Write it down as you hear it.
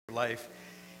life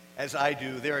as I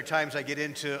do. There are times I get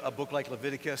into a book like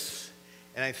Leviticus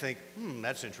and I think,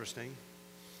 that's interesting.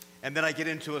 And then I get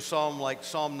into a psalm like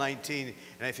Psalm 19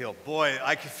 and I feel, boy,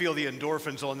 I can feel the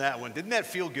endorphins on that one. Didn't that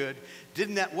feel good?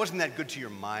 Wasn't that good to your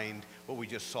mind, what we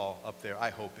just saw up there? I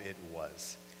hope it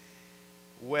was.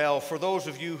 Well, for those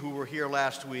of you who were here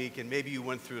last week and maybe you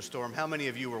went through a storm, how many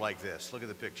of you were like this? Look at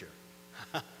the picture.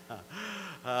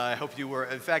 I hope you were.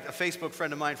 In fact, a Facebook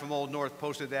friend of mine from Old North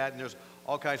posted that, and there's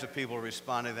all kinds of people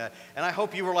responding to that. And I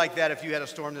hope you were like that if you had a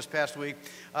storm this past week.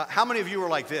 How many of you were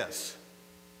like this?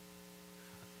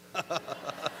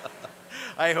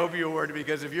 I hope you weren't,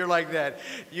 because if you're like that,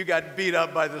 you got beat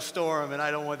up by the storm, and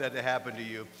I don't want that to happen to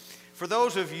you. For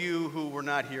those of you who were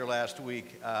not here last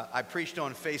week, I preached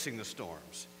on facing the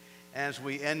storms. As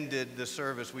we ended the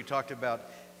service, we talked about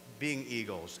being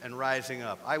eagles and rising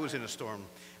up. I was in a storm.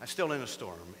 I'm still in a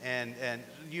storm. And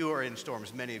you are in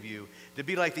storms, many of you. To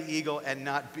be like the eagle and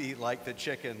not be like the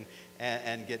chicken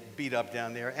and get beat up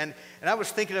down there. And I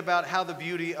was thinking about how the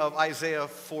beauty of Isaiah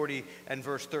 40 and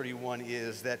verse 31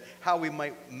 is that how we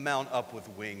might mount up with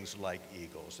wings like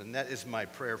eagles. And that is my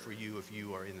prayer for you if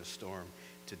you are in a storm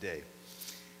today.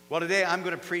 Well, today I'm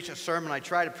going to preach a sermon I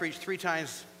tried to preach 3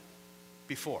 times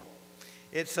before.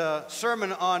 It's a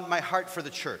sermon on my heart for the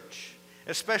church,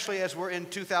 especially as we're in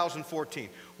 2014.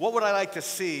 What would I like to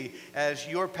see as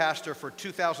your pastor for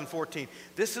 2014?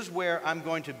 This is where I'm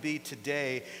going to be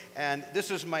today, and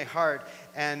this is my heart,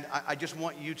 and I just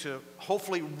want you to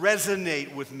hopefully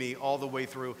resonate with me all the way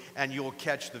through, and you'll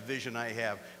catch the vision I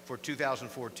have for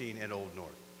 2014 at Old North.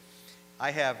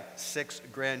 I have 6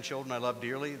 grandchildren I love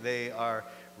dearly. They are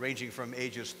ranging from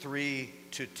ages 3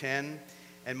 to 10.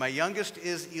 And my youngest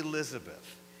is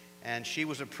Elizabeth, and she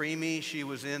was a preemie. She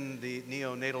was in the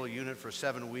neonatal unit for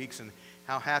 7 weeks, and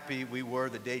how happy we were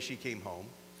the day she came home.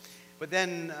 But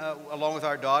then, along with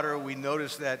our daughter, we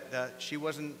noticed that she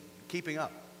wasn't keeping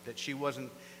up, that she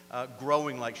wasn't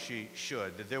growing like she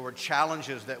should, that there were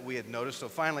challenges that we had noticed. So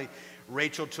finally,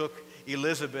 Rachel took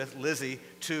Lizzie,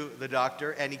 to the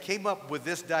doctor, and he came up with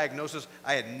this diagnosis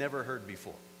I had never heard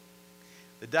before.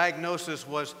 The diagnosis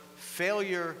was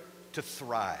failure to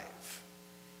thrive.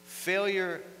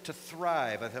 Failure to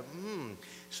thrive. I thought,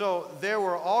 So there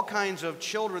were all kinds of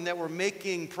children that were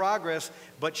making progress,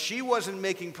 but she wasn't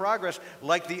making progress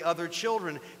like the other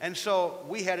children. And so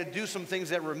we had to do some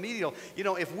things that were remedial. You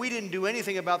know, if we didn't do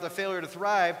anything about the failure to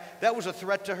thrive, that was a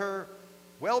threat to her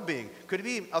well-being. Could it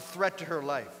be a threat to her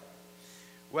life?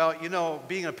 Well, you know,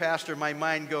 being a pastor, my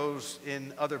mind goes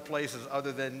in other places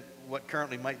other than what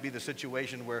currently might be the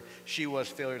situation where she was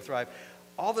failure to thrive.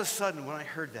 All of a sudden, when I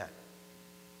heard that,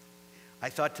 I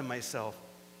thought to myself,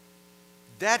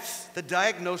 that's the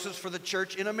diagnosis for the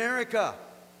church in America.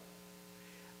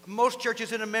 Most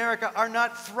churches in America are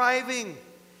not thriving.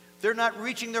 They're not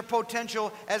reaching their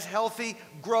potential as healthy,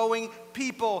 growing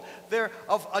people. They're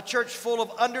a church full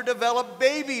of underdeveloped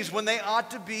babies when they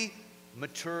ought to be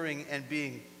maturing and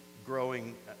being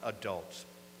growing adults.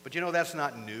 But you know, that's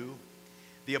not new.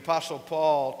 The Apostle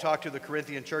Paul talked to the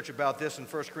Corinthian church about this in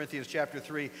 1 Corinthians chapter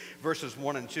 3, verses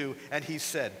 1 and 2, and he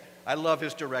said, I love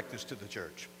his directness to the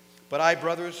church. But I,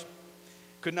 brothers,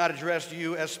 could not address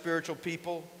you as spiritual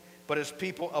people, but as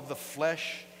people of the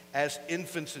flesh, as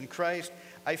infants in Christ.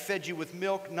 I fed you with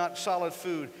milk, not solid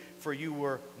food, for you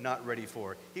were not ready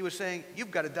for it. He was saying,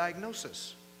 you've got a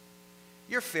diagnosis.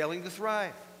 You're failing to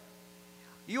thrive.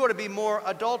 You ought to be more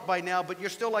adult by now, but you're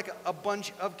still like a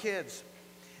bunch of kids.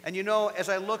 And you know, as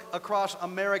I look across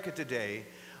America today,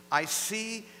 I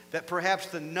see that perhaps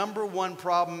the number one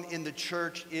problem in the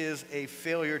church is a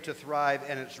failure to thrive,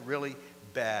 and it's really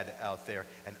bad out there.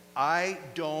 And I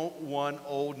don't want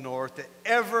Old North to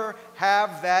ever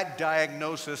have that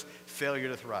diagnosis, failure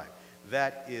to thrive.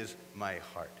 That is my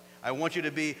heart. I want you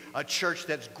to be a church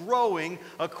that's growing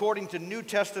according to New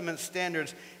Testament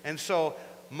standards. And so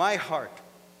my heart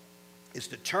is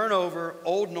to turn over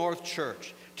Old North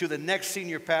Church to the next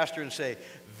senior pastor and say,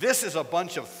 this is a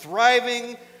bunch of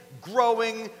thriving,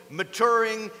 growing,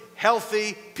 maturing,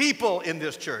 healthy people in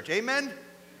this church. Amen?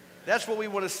 That's what we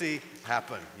want to see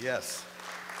happen. Yes.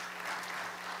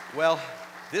 Well,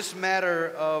 this matter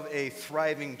of a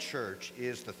thriving church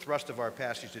is the thrust of our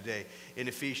passage today in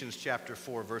Ephesians chapter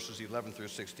 4, verses 11 through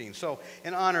 16. So,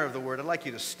 in honor of the word, I'd like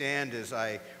you to stand as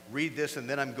I read this, and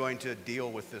then I'm going to deal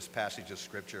with this passage of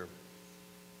Scripture.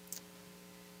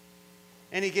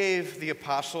 And he gave the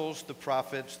apostles, the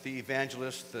prophets, the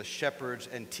evangelists, the shepherds,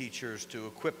 and teachers to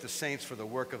equip the saints for the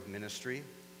work of ministry,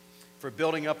 for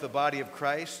building up the body of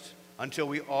Christ, until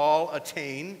we all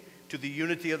attain to the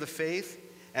unity of the faith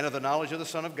and of the knowledge of the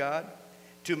Son of God,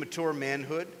 to mature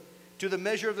manhood, to the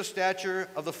measure of the stature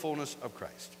of the fullness of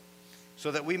Christ, so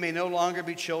that we may no longer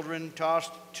be children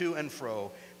tossed to and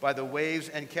fro by the waves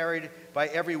and carried by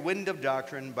every wind of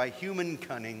doctrine, by human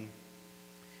cunning,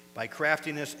 by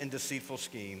craftiness and deceitful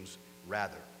schemes.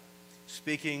 Rather,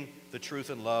 speaking the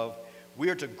truth in love, we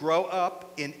are to grow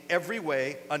up in every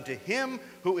way unto him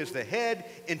who is the head,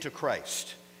 into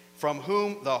Christ, from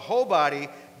whom the whole body,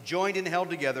 joined and held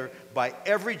together by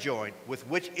every joint with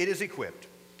which it is equipped,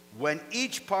 when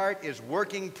each part is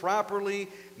working properly,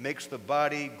 makes the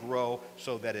body grow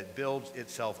so that it builds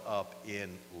itself up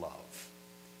in love.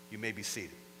 You may be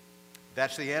seated.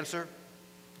 That's the answer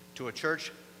to a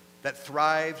church that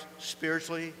thrives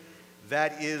spiritually.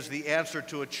 That is the answer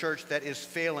to a church that is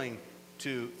failing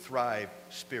to thrive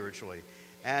spiritually.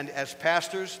 And as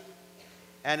pastors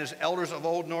and as elders of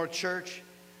Old North Church,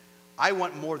 I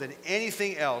want more than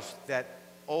anything else that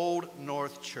Old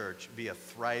North Church be a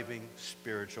thriving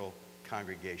spiritual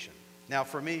congregation. Now,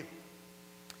 for me,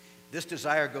 this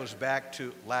desire goes back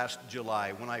to last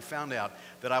July when I found out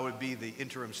that I would be the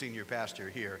interim senior pastor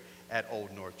here at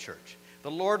Old North Church. The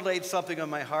Lord laid something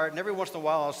on my heart, and every once in a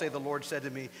while I'll say the Lord said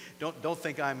to me, don't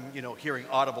think I'm, hearing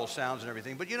audible sounds and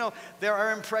everything. But, there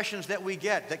are impressions that we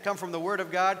get that come from the Word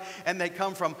of God, and they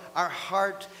come from our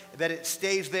heart, that it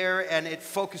stays there and it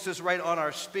focuses right on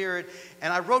our spirit.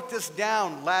 And I wrote this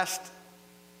down last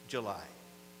July.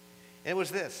 It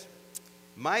was this: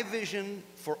 my vision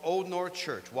for Old North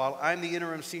Church, while I'm the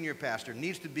interim senior pastor,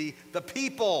 needs to be the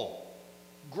people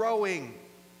growing.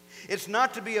 It's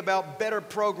not to be about better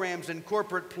programs and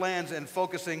corporate plans and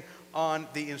focusing on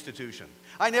the institution.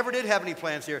 I never did have any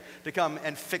plans here to come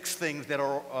and fix things that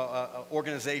are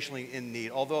organizationally in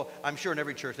need, although I'm sure in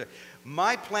every church there.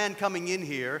 My plan coming in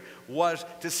here was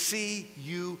to see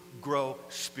you grow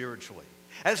spiritually.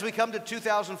 As we come to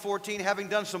 2014, having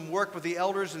done some work with the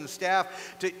elders and the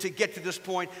staff to get to this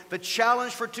point, the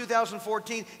challenge for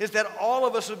 2014 is that all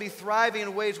of us will be thriving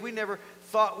in ways we never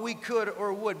thought we could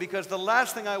or would, because the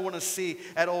last thing I want to see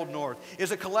at Old North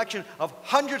is a collection of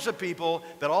hundreds of people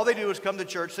that all they do is come to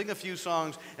church, sing a few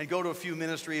songs, and go to a few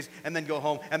ministries, and then go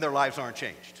home, and their lives aren't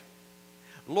changed.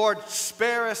 Lord,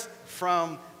 spare us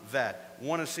from that.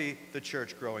 Want to see the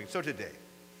church growing. So today,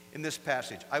 in this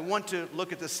passage, I want to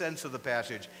look at the sense of the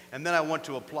passage, and then I want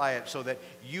to apply it so that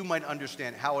you might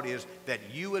understand how it is that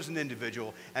you as an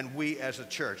individual and we as a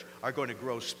church are going to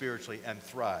grow spiritually and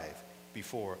thrive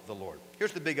before the Lord.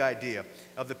 Here's the big idea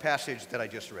of the passage that I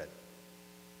just read.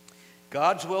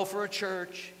 God's will for a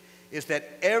church is that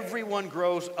everyone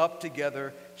grows up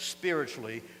together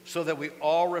spiritually so that we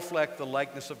all reflect the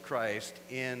likeness of Christ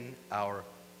in our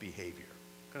behavior.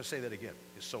 I'm going to say that again.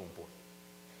 It's so important.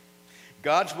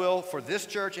 God's will for this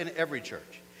church and every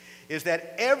church is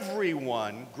that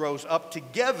everyone grows up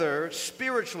together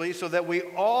spiritually so that we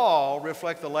all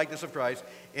reflect the likeness of Christ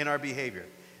in our behavior.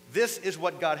 This is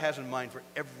what God has in mind for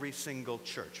every single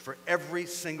church, for every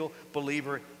single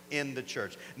believer in the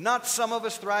church. Not some of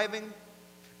us thriving,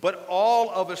 but all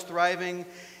of us thriving.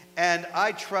 And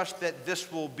I trust that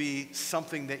this will be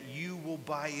something that you will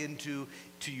buy into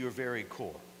to your very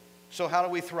core. So how do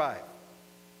we thrive?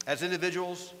 As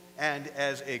individuals and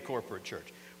as a corporate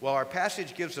church. Well, our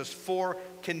passage gives us 4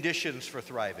 conditions for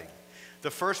thriving. The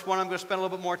first one I'm going to spend a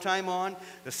little bit more time on.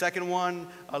 The second one,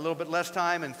 a little bit less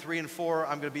time. And 3 and 4,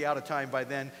 I'm going to be out of time by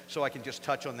then, so I can just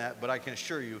touch on that. But I can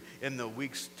assure you, in the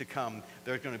weeks to come,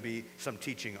 there's going to be some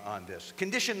teaching on this.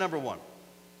 Condition number 1.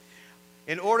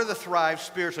 In order to thrive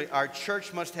spiritually, our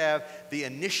church must have the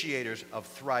initiators of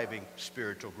thriving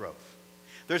spiritual growth.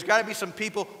 There's got to be some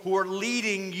people who are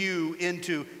leading you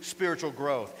into spiritual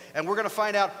growth. And we're going to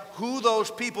find out who those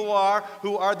people are,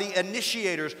 who are the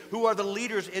initiators, who are the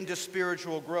leaders into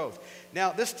spiritual growth.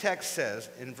 Now, this text says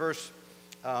in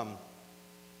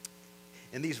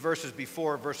these verses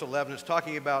before verse 11, it's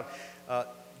talking about a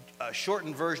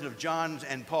shortened version of John's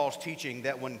and Paul's teaching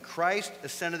that when Christ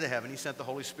ascended to heaven, he sent the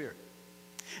Holy Spirit.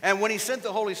 And when he sent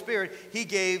the Holy Spirit, he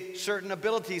gave certain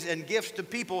abilities and gifts to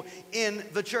people in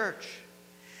the church.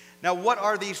 Now, what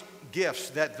are these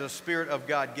gifts that the Spirit of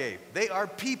God gave? They are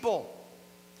people.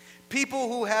 People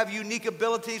who have unique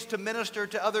abilities to minister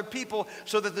to other people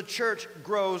so that the church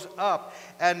grows up.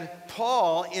 And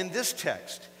Paul, in this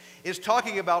text, is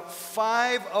talking about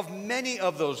 5 of many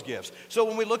of those gifts. So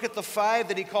when we look at the 5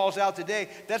 that he calls out today,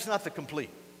 that's not the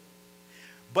complete.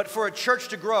 But for a church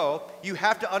to grow, you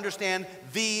have to understand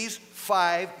these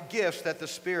 5 gifts that the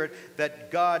Spirit, that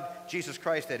God, Jesus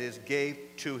Christ, that is, gave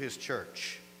to his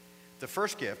church. The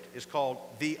first gift is called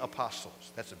the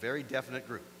apostles. That's a very definite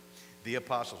group. The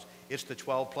apostles. It's the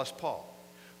 12 plus Paul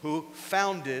who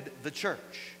founded the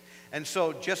church. And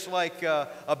so just like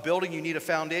a building, you need a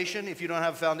foundation. If you don't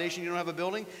have a foundation, you don't have a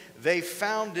building. They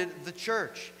founded the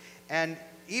church. And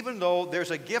even though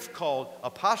there's a gift called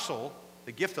apostle,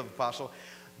 the gift of apostle,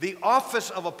 the office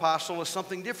of apostle is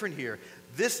something different here.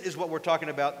 This is what we're talking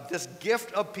about, this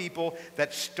gift of people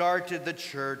that started the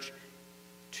church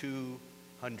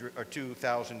 200 or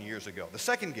 2,000 years ago. The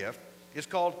second gift is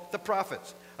called the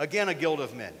prophets. Again, a guild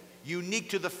of men, unique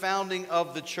to the founding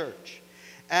of the church.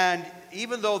 And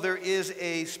even though there is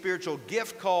a spiritual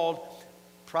gift called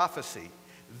prophecy,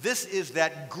 this is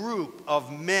that group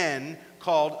of men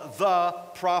called the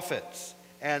prophets,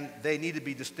 and they need to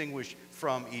be distinguished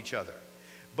from each other.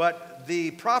 But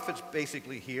the prophets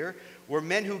basically here were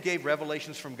men who gave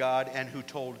revelations from God and who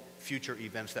told future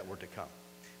events that were to come.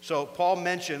 So Paul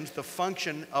mentions the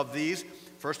function of these,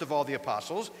 first of all the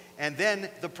apostles, and then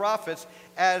the prophets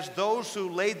as those who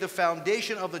laid the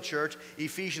foundation of the church,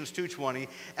 Ephesians 2:20,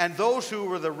 and those who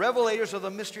were the revelators of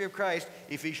the mystery of Christ,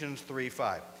 Ephesians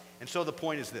 3:5. And so the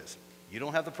point is this: you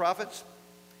don't have the prophets,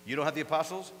 you don't have the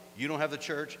apostles, you don't have the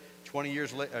church.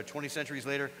 20 centuries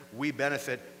later, we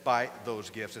benefit by those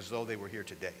gifts as though they were here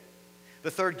today.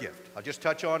 The third gift, I'll just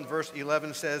touch on, verse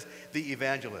 11 says, the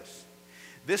evangelists.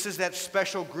 This is that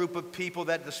special group of people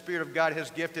that the Spirit of God has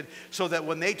gifted so that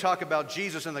when they talk about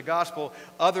Jesus and the gospel,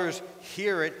 others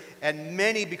hear it, and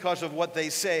many, because of what they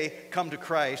say, come to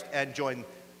Christ and join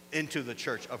into the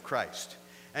church of Christ.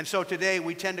 And so today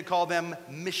we tend to call them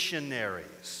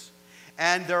missionaries.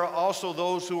 And there are also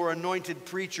those who are anointed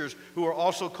preachers who are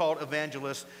also called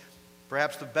evangelists.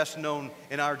 Perhaps the best known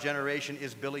in our generation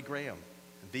is Billy Graham.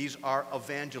 These are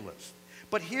evangelists.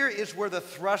 But here is where the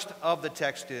thrust of the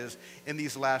text is in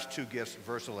these last two gifts,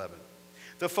 verse 11.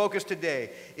 The focus today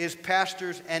is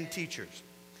pastors and teachers.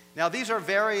 Now, these are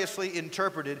variously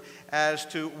interpreted as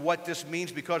to what this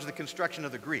means because of the construction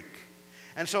of the Greek.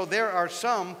 And so there are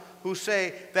some who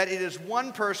say that it is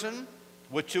one person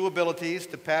with two abilities,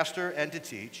 to pastor and to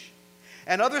teach.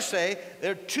 And others say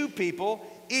there are two people,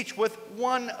 each with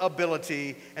one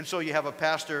ability, and so you have a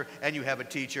pastor and you have a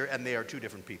teacher, and they are two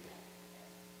different people.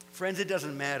 Friends, it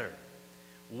doesn't matter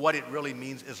what it really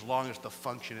means as long as the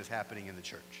function is happening in the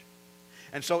church.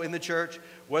 And so in the church,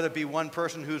 whether it be one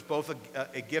person who's both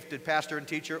a gifted pastor and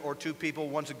teacher, or two people,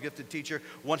 one's a gifted teacher,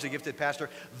 one's a gifted pastor,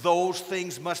 those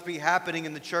things must be happening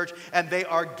in the church, and they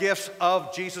are gifts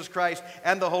of Jesus Christ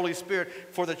and the Holy Spirit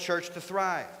for the church to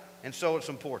thrive. And so it's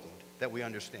important that we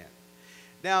understand.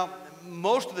 Now,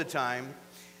 most of the time,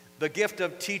 the gift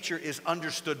of teacher is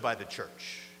understood by the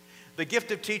church. The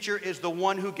gift of teacher is the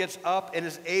one who gets up and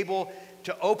is able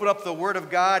to open up the Word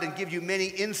of God and give you many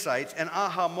insights and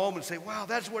aha moments. Say, wow,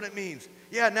 that's what it means.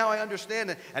 Yeah, now I understand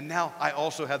it. And now I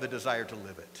also have the desire to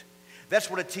live it.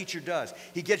 That's what a teacher does.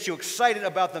 He gets you excited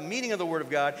about the meaning of the Word of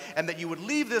God and that you would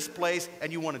leave this place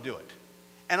and you want to do it.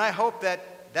 And I hope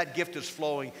that that gift is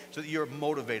flowing so that you're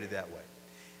motivated that way.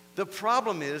 The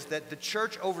problem is that the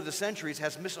church over the centuries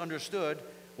has misunderstood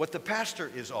what the pastor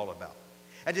is all about.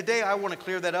 And today I want to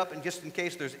clear that up, and just in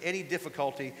case there's any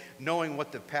difficulty knowing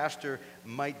what the pastor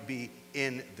might be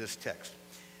in this text.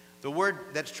 The word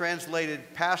that's translated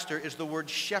pastor is the word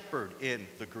shepherd in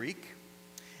the Greek.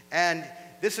 And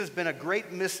this has been a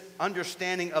great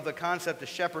misunderstanding of the concept of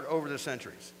shepherd over the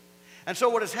centuries. And so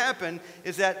what has happened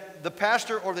is that the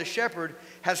pastor or the shepherd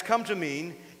has come to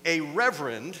mean a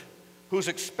reverend who's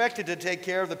expected to take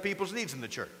care of the people's needs in the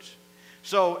church.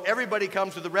 So everybody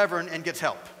comes to the reverend and gets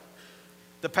help.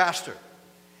 The pastor.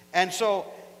 And so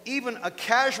even a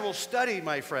casual study,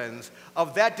 my friends,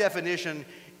 of that definition,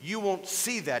 you won't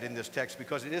see that in this text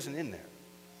because it isn't in there.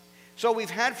 So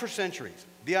we've had for centuries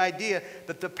the idea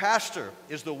that the pastor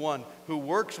is the one who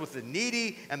works with the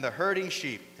needy and the hurting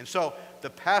sheep. And so the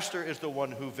pastor is the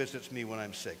one who visits me when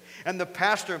I'm sick. And the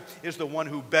pastor is the one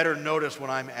who better notice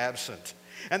when I'm absent.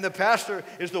 And the pastor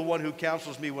is the one who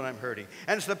counsels me when I'm hurting.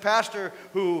 And it's the pastor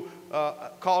who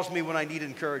calls me when I need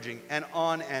encouraging, and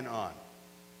on and on.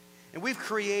 And we've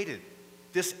created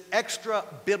this extra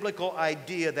biblical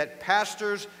idea that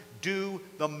pastors do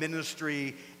the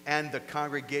ministry and the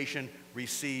congregation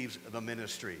receives the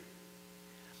ministry.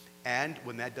 And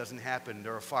when that doesn't happen,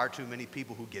 there are far too many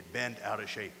people who get bent out of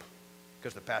shape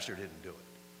because the pastor didn't do it.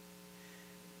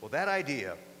 Well, that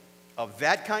idea of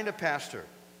that kind of pastor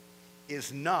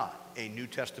is not a New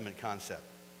Testament concept.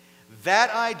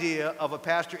 That idea of a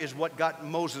pastor is what got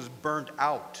Moses burnt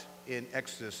out in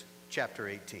Exodus chapter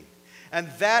 18. And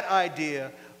that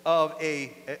idea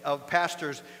of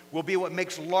pastors will be what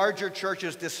makes larger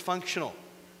churches dysfunctional.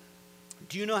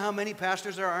 Do you know how many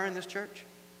pastors there are in this church?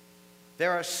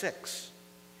 There are 6.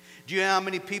 Do you know how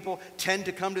many people tend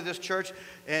to come to this church,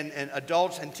 and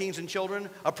adults and teens and children?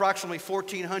 Approximately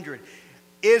 1,400.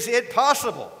 Is it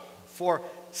possible for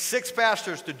 6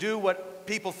 pastors to do what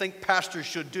people think pastors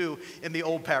should do in the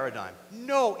old paradigm?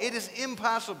 No, it is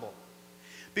impossible.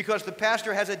 Because the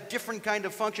pastor has a different kind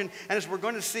of function, and as we're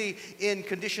going to see in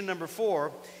condition number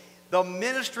 4, the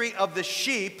ministry of the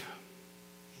sheep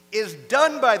is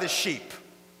done by the sheep.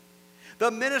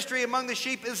 The ministry among the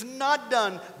sheep is not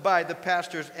done by the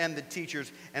pastors and the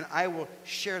teachers, and I will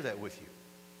share that with you.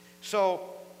 So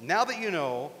now that you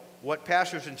know what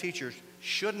pastors and teachers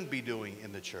shouldn't be doing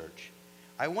in the church,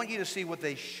 I want you to see what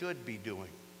they should be doing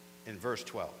in verse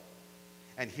 12.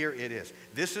 And here it is.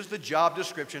 This is the job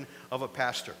description of a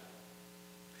pastor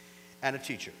and a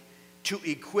teacher: to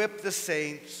equip the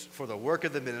saints for the work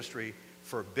of the ministry,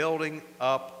 for building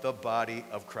up the body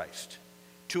of Christ.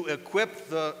 To equip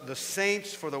the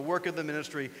saints for the work of the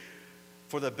ministry,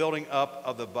 for the building up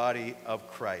of the body of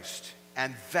Christ.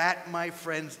 And that, my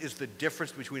friends, is the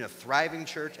difference between a thriving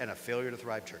church and a failure to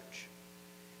thrive church.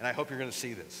 And I hope you're going to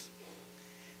see this.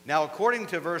 Now, according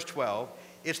to verse 12,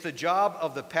 it's the job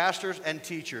of the pastors and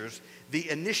teachers, the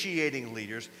initiating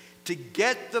leaders, to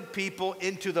get the people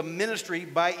into the ministry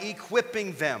by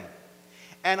equipping them.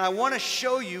 And I want to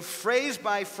show you phrase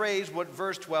by phrase what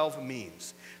verse 12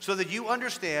 means, so that you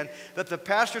understand that the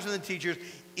pastors and the teachers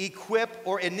equip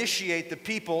or initiate the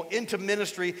people into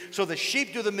ministry, so the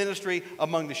sheep do the ministry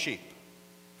among the sheep.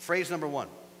 Phrase number 1,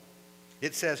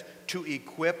 it says, to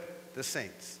equip the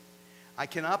saints. I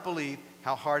cannot believe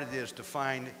how hard it is to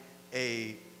find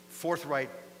a forthright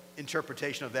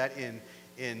interpretation of that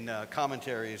in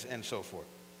commentaries and so forth.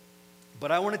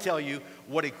 But I want to tell you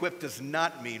what equip does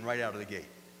not mean right out of the gate.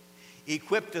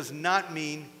 Equip does not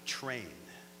mean train.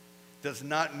 Does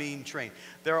not mean train.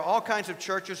 There are all kinds of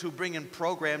churches who bring in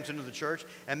programs into the church,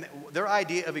 and their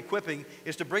idea of equipping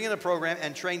is to bring in a program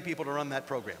and train people to run that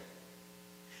program.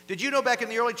 Did you know back in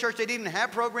the early church they didn't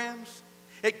have programs?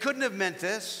 It couldn't have meant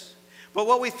this. But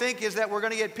what we think is that we're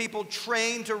going to get people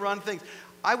trained to run things.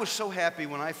 I was so happy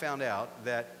when I found out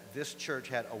that this church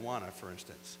had Awana, for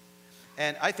instance.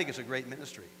 And I think it's a great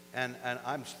ministry. And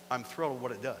I'm thrilled with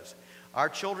what it does. Our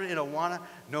children in Awana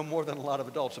know more than a lot of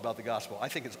adults about the gospel. I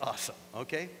think it's awesome,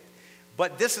 okay?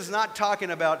 But this is not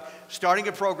talking about starting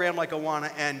a program like Awana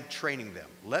and training them.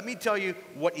 Let me tell you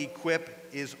what equip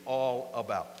is all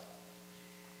about.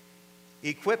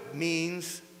 Equip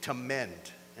means to mend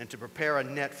and to prepare a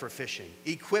net for fishing.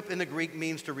 Equip in the Greek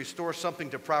means to restore something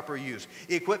to proper use.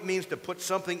 Equip means to put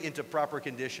something into proper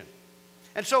condition.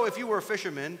 And so if you were a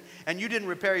fisherman and you didn't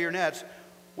repair your nets,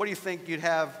 what do you think you'd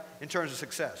have in terms of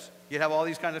success? You'd have all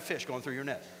these kinds of fish going through your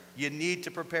net. You need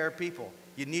to prepare people.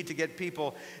 You need to get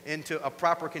people into a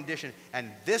proper condition.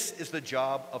 And this is the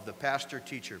job of the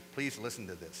pastor-teacher. Please listen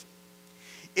to this.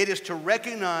 It is to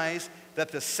recognize that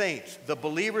the saints, the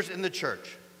believers in the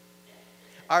church,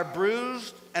 are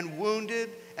bruised and wounded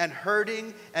and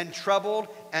hurting and troubled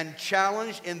and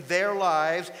challenged in their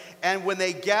lives. And when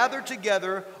they gather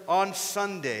together on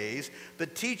Sundays, the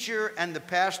teacher and the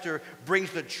pastor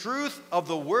brings the truth of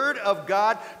the Word of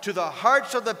God to the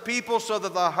hearts of the people, so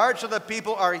that the hearts of the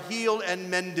people are healed and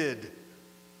mended.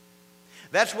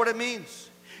 That's what it means.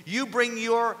 You bring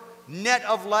your net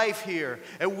of life here,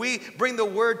 and we bring the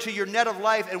Word to your net of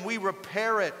life, and we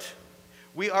repair it.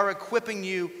 We are equipping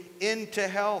you into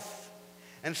health.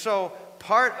 And so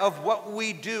part of what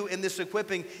we do in this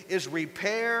equipping is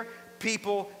repair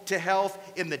people to health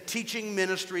in the teaching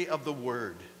ministry of the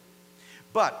Word.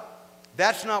 But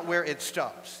that's not where it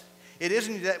stops. It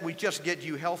isn't that we just get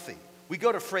you healthy. We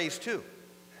go to phrase 2.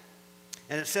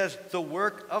 And it says the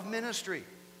work of ministry.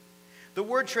 The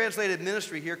word translated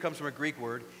ministry here comes from a Greek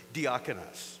word,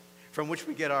 diakonos, from which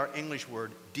we get our English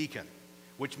word deacon,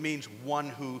 which means one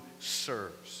who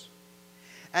serves.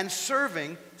 And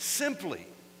serving simply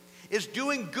is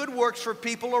doing good works for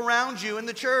people around you in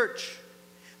the church.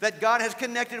 That God has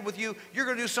connected with you, you're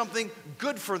going to do something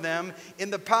good for them in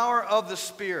the power of the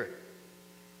Spirit.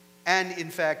 And in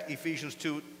fact, Ephesians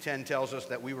 2:10 tells us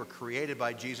that we were created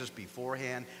by Jesus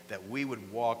beforehand, that we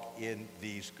would walk in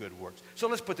these good works. So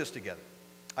let's put this together.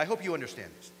 I hope you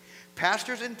understand this.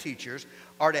 Pastors and teachers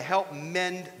are to help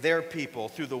mend their people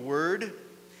through the Word,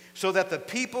 so that the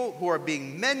people who are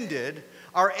being mended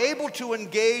are able to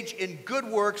engage in good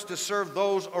works to serve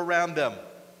those around them.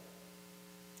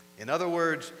 In other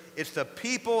words, it's the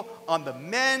people on the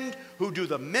mend who do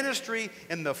the ministry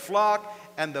in the flock,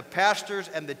 and the pastors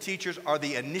and the teachers are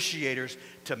the initiators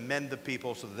to mend the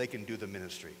people so that they can do the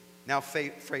ministry. Now,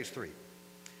 phrase 3,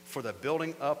 for the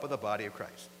building up of the body of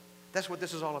Christ. That's what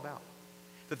this is all about.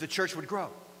 That the church would grow,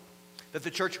 that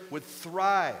the church would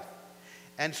thrive,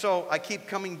 And so I keep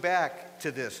coming back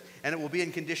to this, and it will be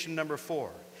in condition number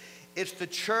 4. It's the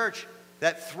church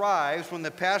that thrives when the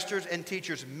pastors and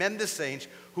teachers mend the saints,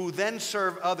 who then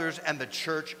serve others, and the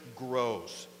church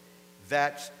grows.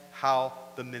 That's how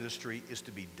the ministry is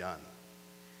to be done.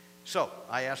 So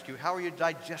I ask you, how are you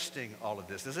digesting all of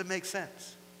this? Does it make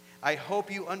sense? I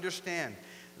hope you understand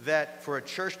that for a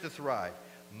church to thrive,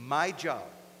 my job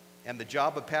and the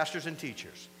job of pastors and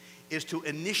teachers is to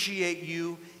initiate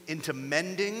you into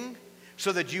mending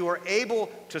so that you are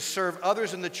able to serve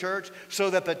others in the church, so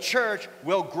that the church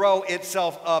will grow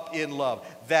itself up in love.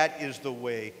 That is the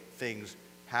way things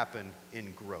happen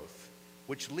in growth.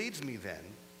 Which leads me then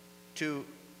to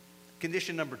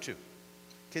condition number 2.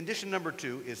 Condition number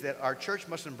 2 is that our church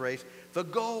must embrace the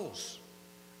goals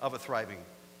of a thriving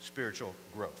spiritual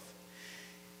growth.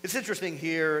 It's interesting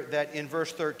here that in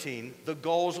verse 13, the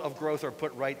goals of growth are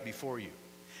put right before you.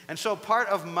 And so part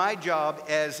of my job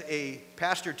as a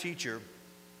pastor-teacher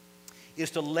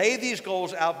is to lay these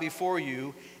goals out before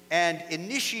you and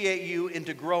initiate you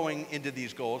into growing into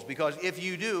these goals, because if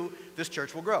you do, this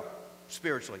church will grow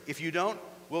spiritually. If you don't,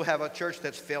 we'll have a church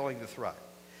that's failing to thrive.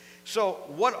 So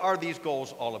what are these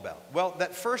goals all about? Well,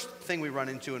 that first thing we run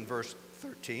into in verse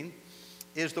 13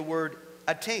 is the word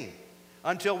attain,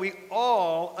 until we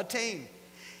all attain.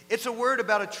 It's a word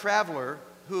about a traveler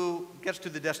who gets to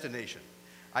the destination.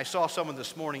 I saw someone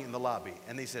this morning in the lobby,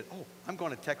 and they said, "Oh, I'm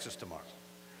going to Texas tomorrow."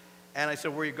 And I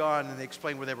said, "Where are you going?" And they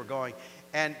explained where they were going.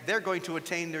 And they're going to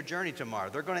attain their journey tomorrow.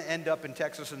 They're going to end up in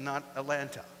Texas and not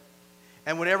Atlanta.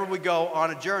 And whenever we go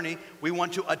on a journey, we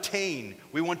want to attain.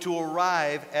 We want to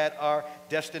arrive at our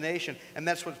destination. And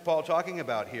that's what Paul's talking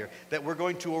about here, that we're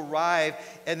going to arrive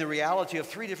in the reality of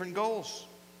 3 different goals.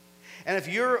 And if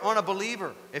you're a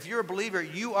believer,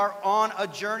 you are on a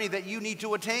journey that you need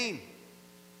to attain.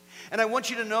 And I want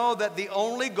you to know that the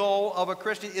only goal of a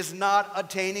Christian is not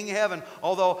attaining heaven.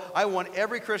 Although I want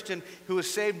every Christian who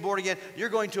is saved, born again, you're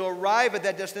going to arrive at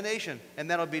that destination, and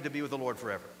that'll be to be with the Lord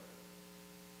forever.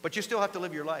 But you still have to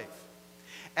live your life.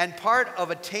 And part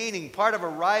of attaining, part of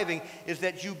arriving, is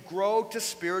that you grow to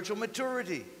spiritual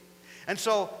maturity. And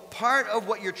so part of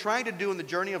what you're trying to do in the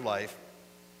journey of life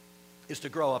is to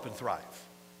grow up and thrive.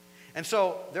 And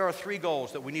so there are 3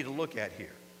 goals that we need to look at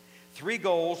here. 3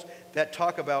 goals that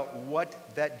talk about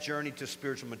what that journey to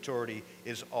spiritual maturity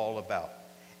is all about.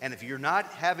 And if you're not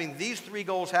having these 3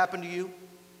 goals happen to you,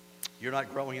 you're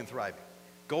not growing and thriving.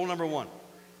 Goal number 1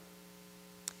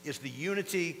 is the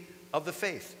unity of the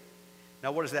faith.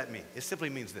 Now, what does that mean? It simply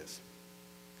means this: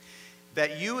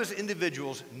 that you as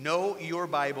individuals know your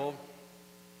Bible,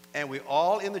 and we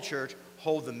all in the church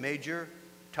hold the major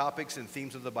topics and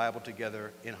themes of the Bible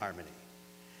together in harmony.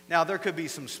 Now, there could be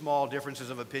some small differences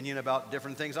of opinion about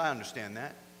different things. I understand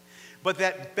that. But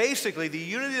that basically the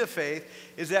unity of faith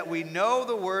is that we know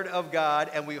the Word of God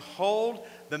and we hold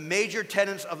the major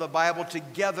tenets of the Bible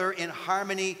together in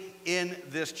harmony in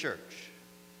this church.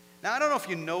 Now, I don't know if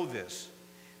you know this,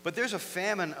 but there's a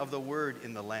famine of the Word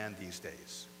in the land these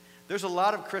days. There's a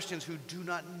lot of Christians who do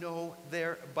not know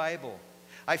their Bible.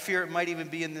 I fear it might even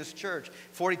be in this church.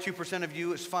 42% of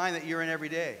you, it's fine that you're in every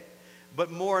day. But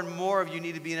more and more of you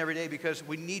need to be in every day, because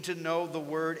we need to know the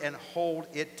Word and hold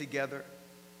it together.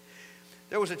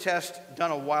 There was a test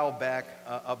done a while back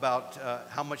about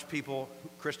how much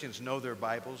Christians know their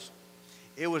Bibles.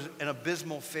 It was an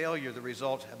abysmal failure, the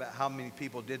result, about how many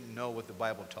people didn't know what the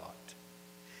Bible taught.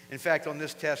 In fact, on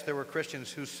this test, there were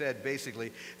Christians who said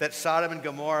basically that Sodom and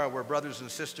Gomorrah were brothers and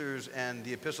sisters and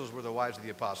the epistles were the wives of the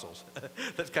apostles.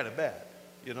 That's kind of bad,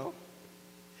 you know?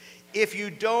 If you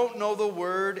don't know the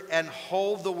Word and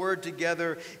hold the Word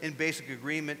together in basic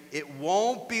agreement, it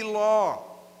won't be long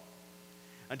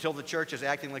until the church is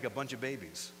acting like a bunch of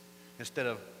babies instead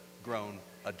of grown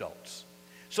adults.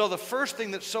 So the first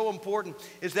thing that's so important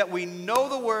is that we know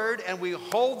the Word and we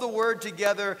hold the Word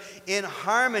together in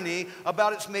harmony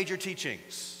about its major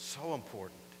teachings. So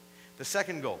important. The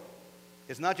second goal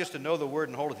is not just to know the Word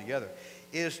and hold it together,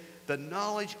 is the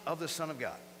knowledge of the Son of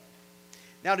God.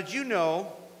 Now, did you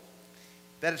know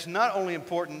that it's not only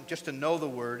important just to know the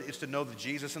Word, it's to know the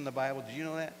Jesus in the Bible? Did you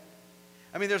know that?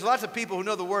 I mean, there's lots of people who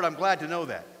know the Word. I'm glad to know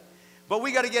that. But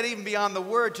we got to get even beyond the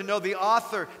Word to know the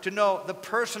author, to know the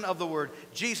person of the Word,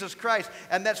 Jesus Christ.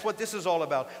 And that's what this is all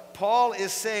about. Paul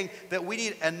is saying that we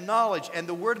need a knowledge, and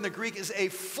the word in the Greek is a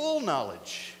full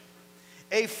knowledge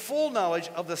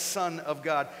of the Son of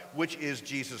God, which is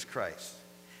Jesus Christ.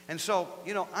 And so,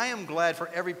 I am glad for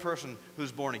every person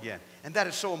who's born again. And that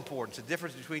is so important. It's the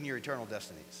difference between your eternal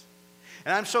destinies.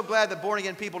 And I'm so glad that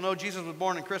born-again people know Jesus was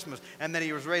born on Christmas and that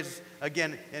he was raised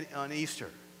again on Easter.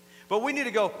 But we need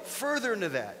to go further into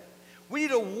that. We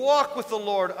need to walk with the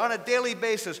Lord on a daily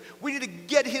basis. We need to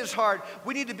get his heart.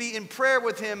 We need to be in prayer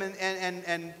with him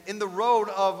and in the road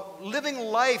of living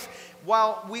life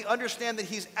while we understand that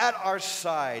he's at our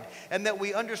side and that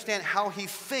we understand how he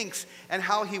thinks and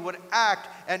how he would act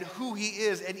and who he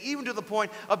is, and even to the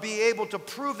point of being able to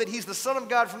prove that he's the Son of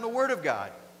God from the Word of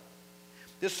God.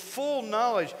 This full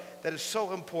knowledge that is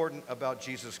so important about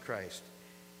Jesus Christ.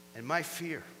 And my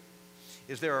fear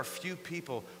is there are few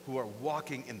people who are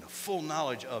walking in the full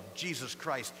knowledge of Jesus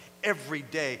Christ every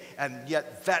day, and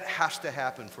yet that has to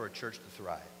happen for a church to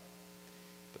thrive.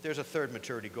 But there's a third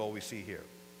maturity goal we see here.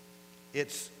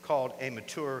 It's called a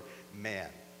mature man.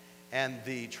 And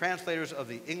the translators of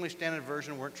the English Standard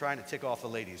Version weren't trying to tick off the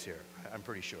ladies here, I'm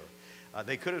pretty sure.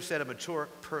 They could have said a mature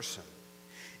person.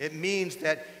 It means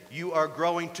that you are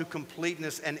growing to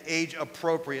completeness and age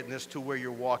appropriateness to where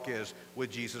your walk is with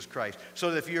Jesus Christ.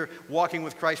 So that if you're walking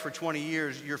with Christ for 20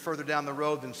 years, you're further down the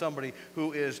road than somebody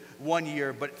who is 1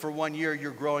 year, but for 1 year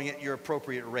you're growing at your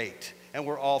appropriate rate. And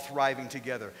we're all thriving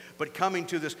together. But coming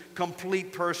to this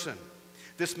complete person,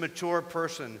 this mature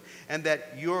person, and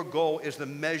that your goal is the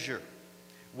measure,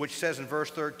 which says in verse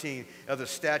 13, of the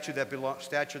stature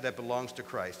that belongs to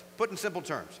Christ. Put in simple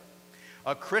terms,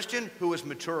 a Christian who is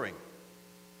maturing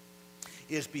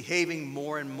is behaving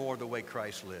more and more the way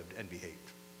Christ lived and behaved.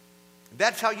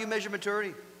 That's how you measure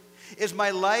maturity. Is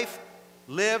my life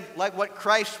lived like what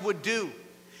Christ would do?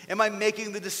 Am I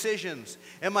making the decisions?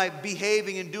 Am I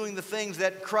behaving and doing the things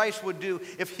that Christ would do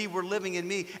if he were living in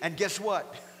me? And guess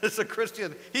what? As a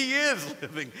Christian, he is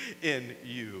living in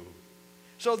you.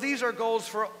 So these are goals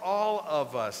for all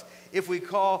of us. If we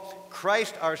call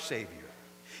Christ our Savior,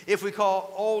 if we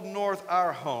call Old North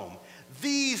our home,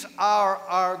 these are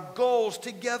our goals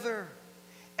together.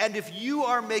 And if you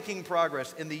are making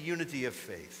progress in the unity of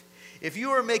faith, if you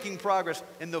are making progress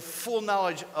in the full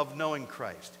knowledge of knowing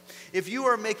Christ, if you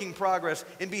are making progress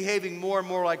in behaving more and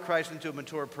more like Christ into a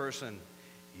mature person,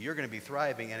 you're going to be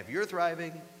thriving. And if you're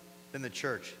thriving, then the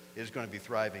church is going to be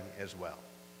thriving as well.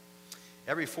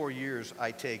 Every 4 years,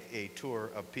 I take a tour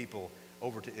of people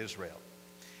over to Israel.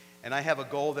 And I have a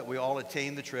goal that we all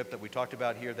attain the trip that we talked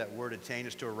about here. That word attain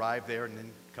is to arrive there and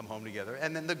then come home together.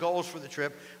 And then the goals for the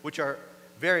trip, which are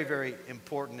very, very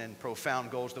important and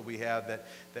profound goals that we have,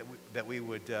 that we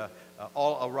would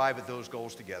all arrive at those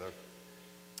goals together.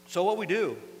 So what we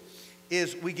do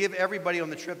is we give everybody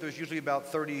on the trip, there's usually about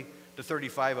 30 to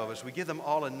 35 of us, we give them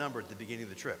all a number at the beginning of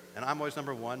the trip. And I'm always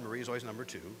number 1, Marie's always number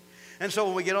 2. And so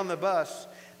when we get on the bus,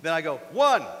 then I go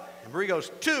 1, and Marie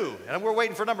goes 2, and we're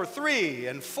waiting for number 3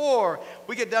 and 4.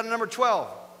 We get down to number 12.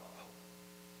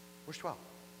 Where's 12?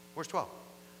 Where's 12?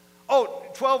 Oh,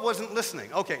 12 wasn't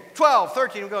listening. Okay, 12,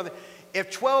 13, we're going there.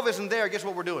 If 12 isn't there, guess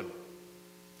what we're doing?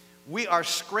 We are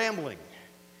scrambling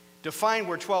to find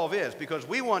where 12 is, because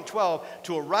we want 12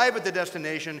 to arrive at the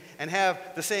destination and have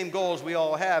the same goals we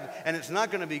all have, and it's not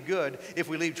going to be good if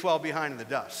we leave 12 behind in the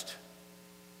dust.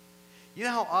 You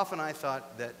know how often I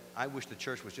thought that I wish the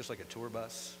church was just like a tour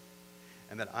bus,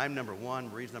 and that I'm number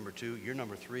 1, Marie's number 2, you're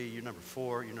number 3, you're number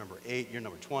 4, you're number 8, you're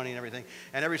number 20 and everything,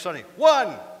 and every Sunday,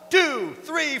 1, 2,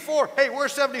 3, 4, hey,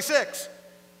 where's 76?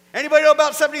 Anybody know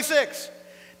about 76?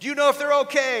 Do you know if they're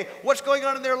okay? What's going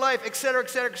on in their life? Et cetera,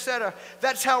 et cetera, et cetera.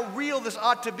 That's how real this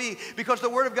ought to be, because the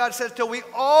Word of God says till we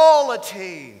all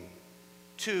attain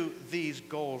to these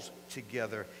goals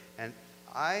together. And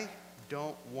I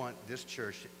don't want this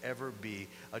church to ever be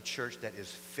a church that is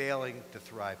failing to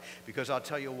thrive, because I'll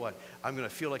tell you what, I'm going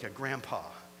to feel like a grandpa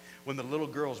when the little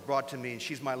girl's brought to me and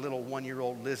she's my little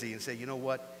 1-year-old Lizzie, and say, you know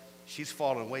what, she's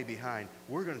fallen way behind.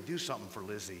 We're going to do something for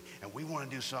Lizzie, and we want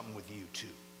to do something with you too,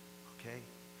 okay?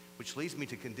 Which leads me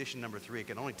to condition number 3 I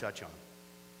can only touch on.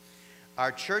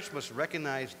 Our church must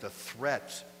recognize the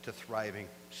threats to thriving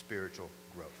spiritual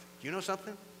growth. Do you know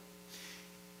something?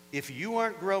 If you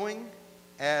aren't growing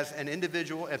as an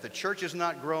individual, if the church is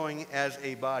not growing as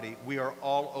a body, we are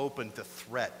all open to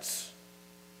threats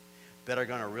that are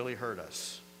going to really hurt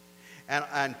us.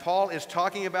 And Paul is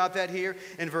talking about that here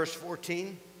in verse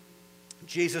 14.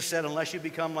 Jesus said, unless you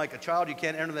become like a child, you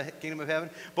can't enter the kingdom of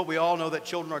heaven. But we all know that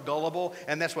children are gullible,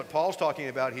 and that's what Paul's talking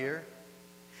about here.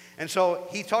 And so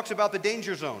he talks about the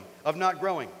danger zone of not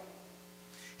growing.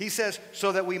 He says,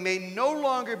 so that we may no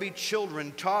longer be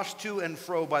children tossed to and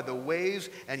fro by the waves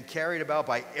and carried about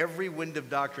by every wind of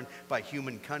doctrine, by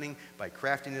human cunning, by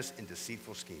craftiness and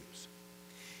deceitful schemes.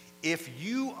 If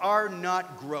you are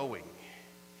not growing,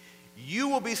 you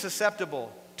will be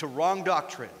susceptible to wrong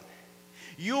doctrine.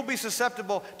 You'll be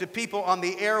susceptible to people on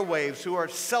the airwaves who are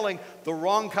selling the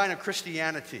wrong kind of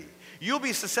Christianity. You'll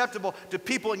be susceptible to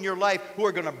people in your life who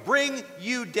are going to bring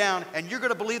you down, and you're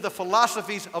going to believe the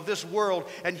philosophies of this world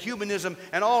and humanism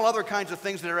and all other kinds of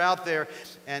things that are out there,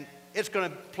 and it's going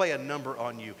to play a number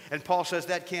on you. And Paul says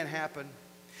that can't happen.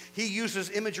 He uses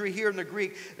imagery here in the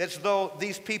Greek as though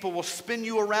these people will spin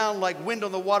you around like wind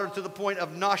on the water to the point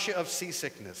of nausea of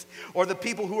seasickness. Or the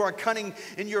people who are cunning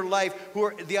in your life,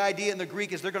 the idea in the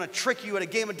Greek is they're going to trick you at a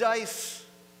game of dice.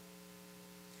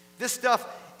 This stuff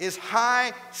is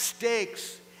high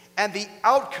stakes, and the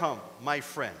outcome, my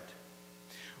friend,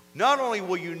 not only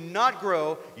will you not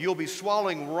grow, you'll be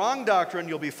swallowing wrong doctrine,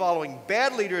 you'll be following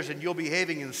bad leaders, and you'll be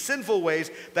behaving in sinful ways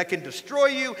that can destroy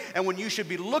you, and when you should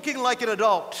be looking like an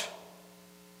adult,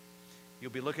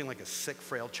 you'll be looking like a sick,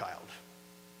 frail child.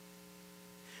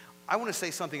 I want to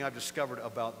say something I've discovered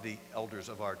about the elders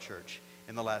of our church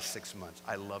in the last 6 months.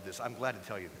 I love this. I'm glad to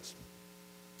tell you this.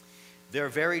 They're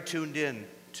very tuned in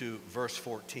to verse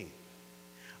 14.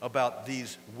 About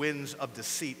these winds of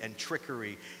deceit and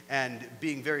trickery and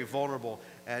being very vulnerable.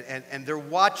 And they're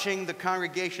watching the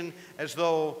congregation as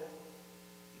though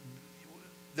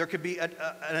there could be an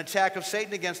attack of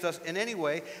Satan against us in any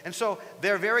way. And so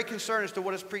they're very concerned as to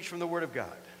what is preached from the Word of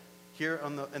God here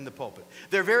in the pulpit.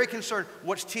 They're very concerned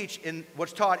what's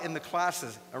taught in the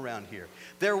classes around here.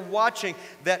 They're watching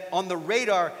that on the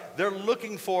radar. They're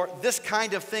looking for this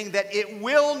kind of thing, that it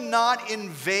will not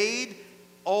invade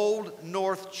Old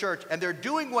North Church. And they're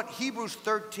doing what Hebrews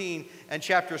 13 and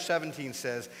chapter 17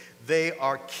 says. They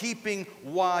are keeping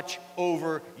watch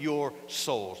over your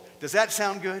souls. Does that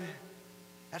sound good?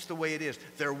 That's the way it is.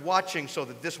 They're watching so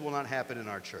that this will not happen in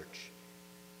our church.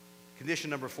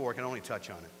 Condition number 4, I can only touch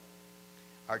on it.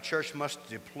 Our church must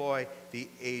deploy the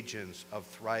agents of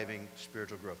thriving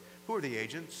spiritual growth. Who are the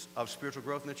agents of spiritual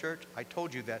growth in the church? I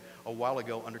told you that a while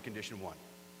ago under condition 1.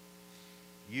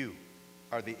 You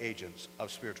are the agents of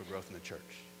spiritual growth in the church.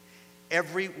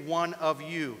 Every one of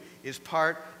you is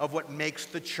part of what makes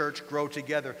the church grow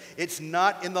together. It's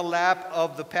not in the lap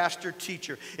of the pastor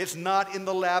teacher. It's not in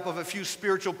the lap of a few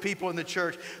spiritual people in the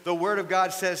church. The Word of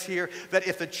God says here that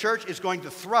if the church is going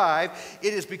to thrive,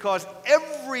 it is because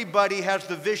everybody has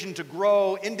the vision to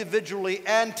grow individually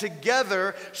and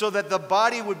together so that the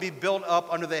body would be built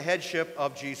up under the headship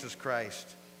of Jesus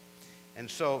Christ. And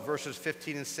so verses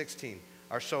 15 and 16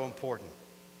 are so important.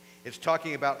 It's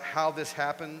talking about how this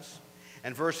happens.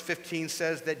 And verse 15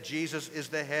 says that Jesus is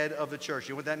the head of the church.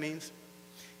 You know what that means?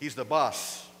 He's the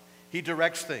boss. He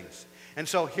directs things. And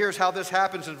so here's how this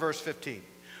happens in verse 15.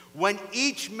 When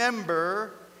each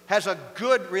member has a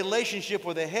good relationship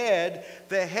with the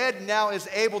head now is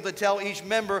able to tell each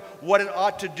member what it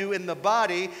ought to do in the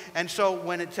body. And so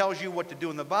when it tells you what to do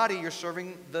in the body, you're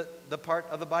serving the part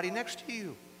of the body next to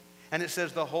you. And it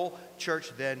says the whole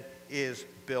church then is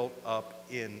built up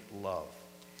in love.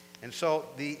 And so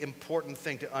the important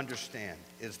thing to understand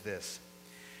is this.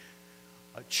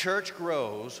 A church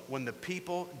grows when the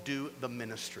people do the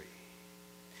ministry.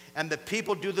 And the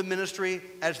people do the ministry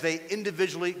as they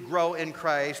individually grow in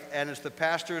Christ and as the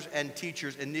pastors and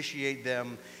teachers initiate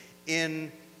them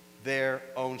in their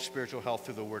own spiritual health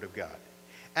through the Word of God.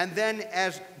 And then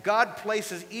as God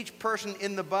places each person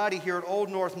in the body here at Old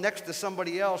North next to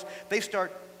somebody else, they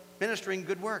start ministering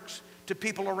good works to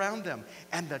people around them.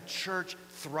 And the church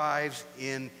thrives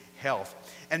in health.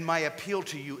 And my appeal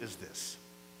to you is this.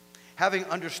 Having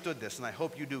understood this, and I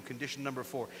hope you do, condition number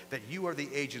 4, that you are the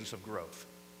agents of growth,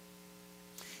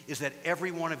 is that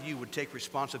every one of you would take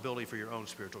responsibility for your own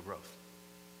spiritual growth.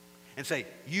 And say,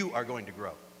 you are going to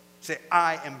grow. Say,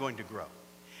 I am going to grow.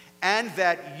 And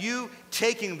that you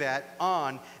taking that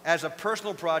on as a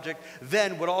personal project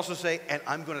then would also say, and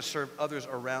I'm going to serve others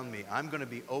around me. I'm going to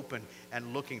be open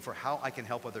and looking for how I can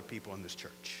help other people in this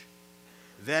church.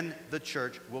 Then the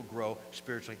church will grow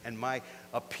spiritually. And my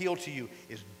appeal to you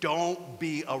is don't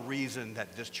be a reason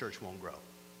that this church won't grow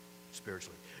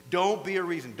spiritually. Don't be a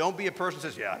reason. Don't be a person who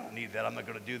says, yeah, I don't need that. I'm not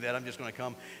going to do that. I'm just going to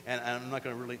come and I'm not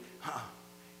going to really.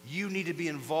 You need to be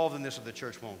involved in this or the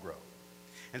church won't grow.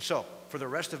 And so, for the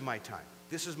rest of my time,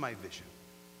 this is my vision.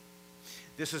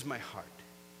 This is my heart.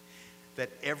 That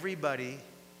everybody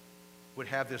would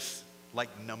have this like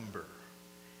number.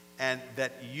 And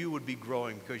that you would be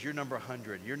growing because you're number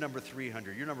 100, you're number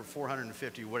 300, you're number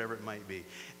 450, whatever it might be.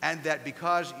 And that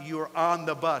because you're on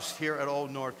the bus here at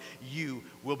Old North, you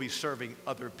will be serving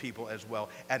other people as well.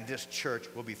 And this church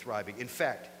will be thriving. In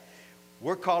fact,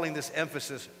 we're calling this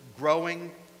emphasis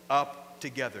growing up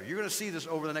together. You're going to see this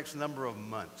over the next number of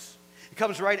months. It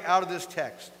comes right out of this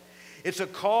text. It's a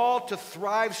call to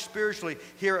thrive spiritually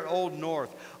here at Old North.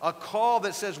 A call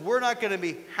that says we're not going to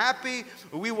be happy,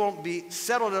 we won't be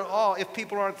settled at all if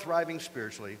people aren't thriving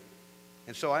spiritually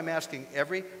And so I'm asking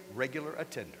every regular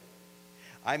attender,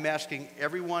 I'm asking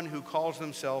everyone who calls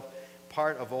themselves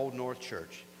part of Old North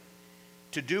Church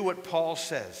to do what Paul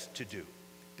says to do,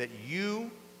 that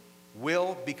you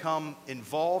will become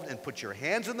involved and put your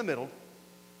hands in the middle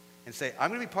and say, I'm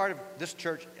going to be part of this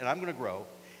church and I'm going to grow,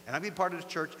 and I'm going to be part of this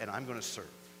church and I'm going to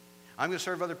serve. I'm going to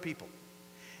serve other people.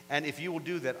 And if you will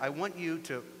do that, I want you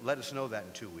to let us know that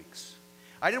in 2 weeks.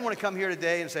 I didn't want to come here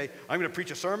today and say, I'm going to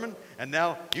preach a sermon, and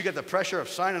now you get the pressure of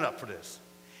signing up for this.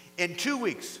 In 2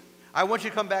 weeks, I want you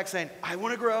to come back saying, I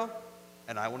want to grow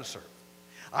and I want to serve.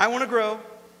 I want to grow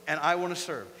and I want to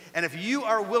serve. And if you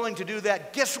are willing to do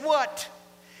that, guess what?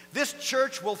 This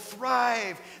church will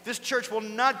thrive. This church will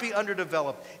not be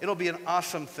underdeveloped. It'll be an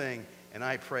awesome thing, and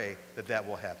I pray that that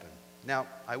will happen. Now,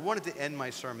 I wanted to end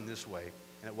my sermon this way,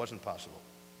 and it wasn't possible.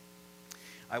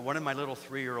 I wanted my little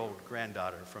 3-year-old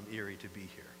granddaughter from Erie to be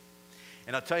here.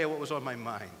 And I'll tell you what was on my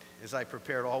mind as I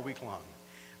prepared all week long.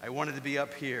 I wanted to be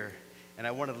up here, and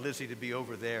I wanted Lizzie to be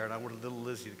over there, and I wanted little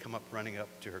Lizzie to come up running up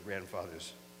to her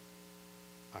grandfather's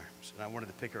arms. And I wanted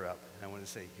to pick her up, and I wanted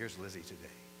to say, here's Lizzie today.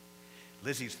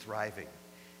 Lizzie's thriving.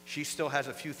 She still has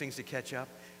a few things to catch up,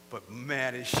 but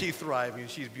man, is she thriving.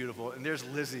 She's beautiful. And there's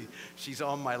Lizzie. She's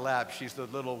on my lap. She's the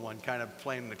little one kind of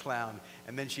playing the clown.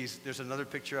 And then there's another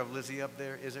picture of Lizzie up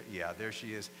there, is there? Yeah, there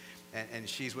she is. And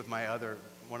she's with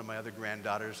one of my other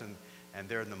granddaughters, and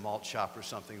they're in the malt shop or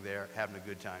something there, having a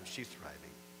good time. She's thriving.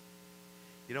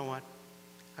 You know what?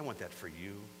 I want that for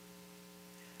you.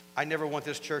 I never want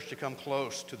this church to come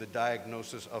close to the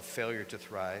diagnosis of failure to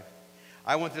thrive.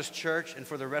 I want this church, and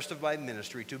for the rest of my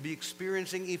ministry, to be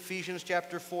experiencing Ephesians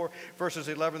chapter 4, verses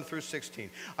 11 through 16.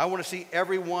 I want to see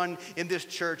everyone in this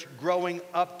church growing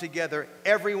up together.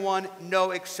 Everyone,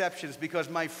 no exceptions, because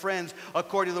my friends,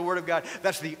 according to the Word of God,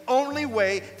 that's the only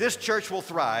way this church will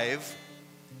thrive,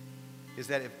 is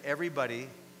that if everybody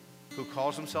who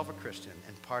calls himself a Christian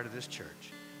and part of this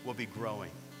church will be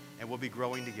growing, and we'll be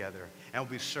growing together, and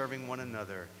we'll be serving one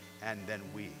another, and then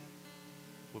we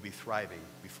will be thriving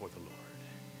before the Lord.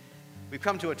 We've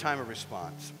come to a time of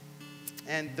response.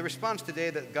 And the response today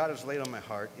that God has laid on my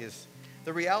heart is,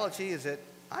 the reality is that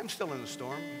I'm still in the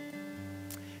storm.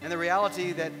 And the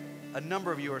reality that a number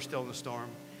of you are still in the storm.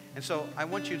 And so I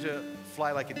want you to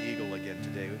fly like an eagle again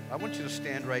today. I want you to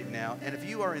stand right now. And if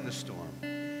you are in the storm,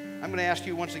 I'm going to ask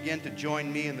you once again to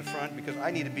join me in the front, because I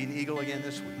need to be an eagle again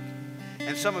this week.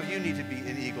 And some of you need to be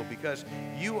an eagle because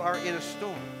you are in a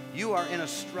storm. You are in a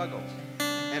struggle.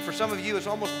 And for some of you, it's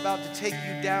almost about to take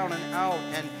you down and out,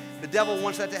 and the devil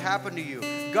wants that to happen to you.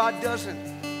 God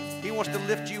doesn't. He wants to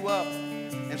lift you up.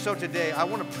 And so today, I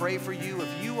want to pray for you.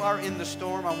 If you are in the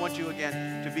storm, I want you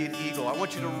again to be an eagle. I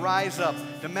want you to rise up,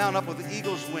 to mount up with the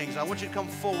eagle's wings. I want you to come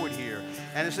forward here.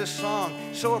 And is this song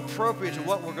so appropriate to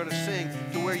what we're going to sing,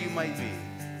 to where you might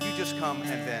be? You just come,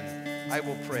 and then I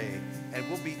will pray, and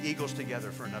we'll be eagles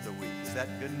together for another week. Is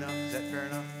that good enough? Is that fair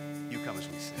enough? You come as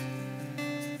we sing.